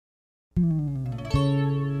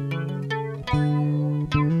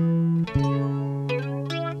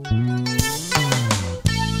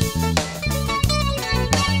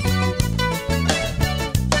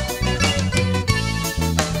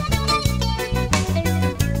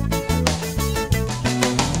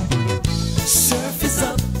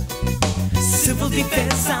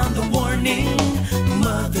defense sound the warning.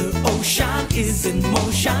 Mother Ocean is in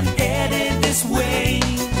motion, headed this way.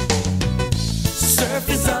 Surf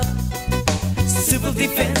is up, civil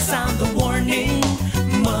defense sound the warning.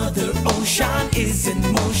 Mother Ocean is in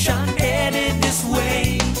motion, headed this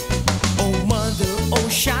way. Oh Mother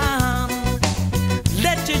Ocean,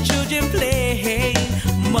 let your children play.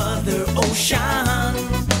 Mother Ocean,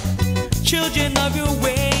 children of your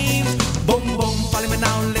waves. Boom boom, follow me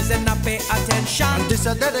now, listen up, pay attention. This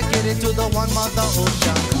is dedicated to the one Mother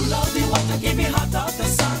Ocean. Cool out the water, give me hot out the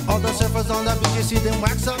sun. All the surfers on the beach, you see them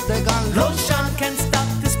wax up, they got Lotion can stop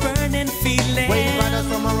this burning feeling. Wave riders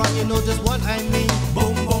from around, you know just what I mean.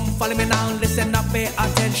 Boom boom, follow me now, listen up, pay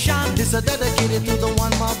attention. This is dedicated to the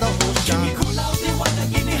one Mother Give me Ocean. cool out the water,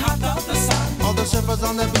 give me hot out the sun. All the surfers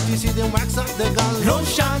on the beach, you see them wax up, they got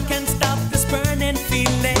Lotion can stop this burning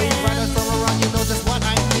feeling. Wave riders from around, you know just what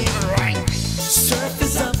I mean. Right. Surf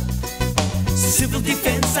is up, civil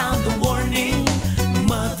defense sound the warning.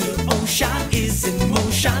 Mother Ocean is in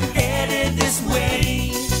motion, headed this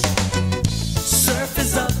way. Surf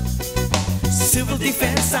is up, civil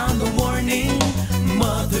defense sound the warning.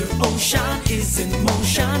 Mother Ocean is in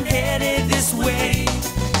motion, headed this way.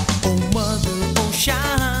 Oh Mother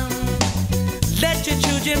Ocean, let your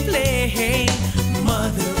children play.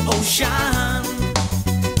 Mother Ocean,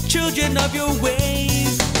 children of your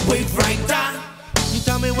waves. Wave right down. You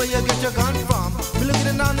tell me where you get your gun from. Me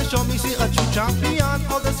looking it on and show me, see a true champion.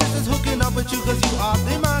 All the sisters hooking up with you cause you are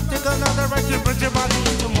the man. Take another right to bring your body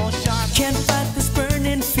into motion. Can't fight this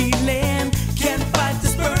burning feeling. Can't fight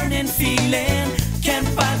this burning feeling. Can't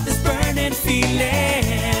fight this burning feeling.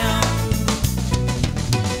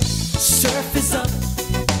 Surf is up,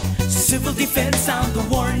 civil defense sound the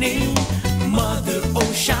warning. Mother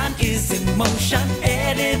Ocean is in motion,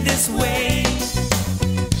 headed this way.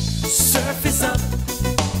 Surf is up,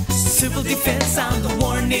 civil defense sound the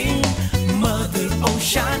warning. Mother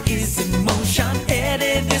Ocean is in motion,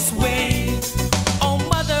 headed this way. Oh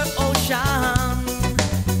Mother Ocean,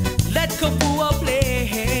 let Kapua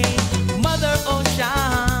play. Mother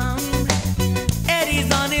Ocean,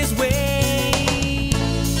 Eddie's on his way.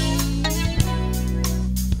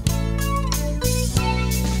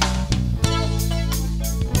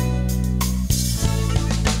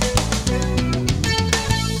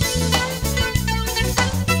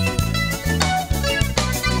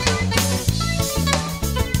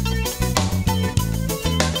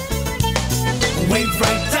 Wave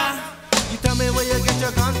right down. You tell me where you get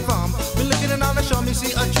your gun from. Me looking it on and show me,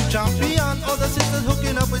 see a true champion. All the sisters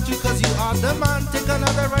hooking up with you cause you are the man. Take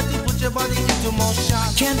another right to put your body into motion.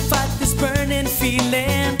 Can't fight this burning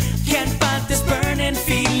feeling. Can't fight this burning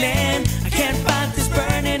feeling. I can't fight this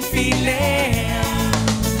burning feeling.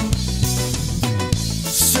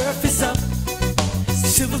 Surf is up,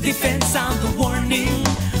 civil defense sound the warning.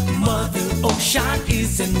 Mother Ocean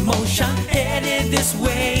is in motion, headed this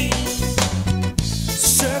way.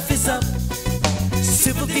 Surf is up,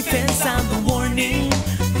 civil defense sound the warning.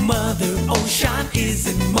 Mother Ocean is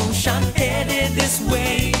in motion, headed this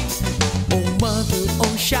way. Oh Mother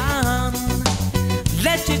Ocean,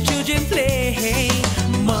 let your children play.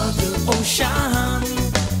 Mother Ocean,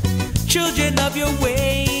 children of your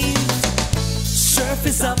waves. Surf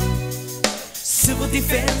is up, civil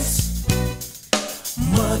defense.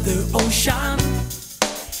 Mother Ocean,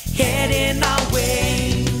 heading our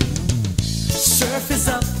way. Surf is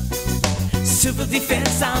up, civil defense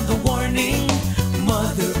sound the warning.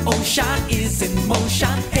 Mother Ocean is in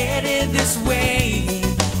motion, headed this way.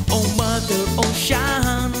 Oh Mother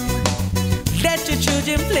Ocean, let your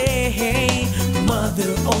children play.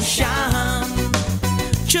 Mother Ocean,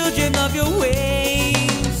 children of your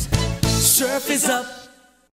waves. Surf is up,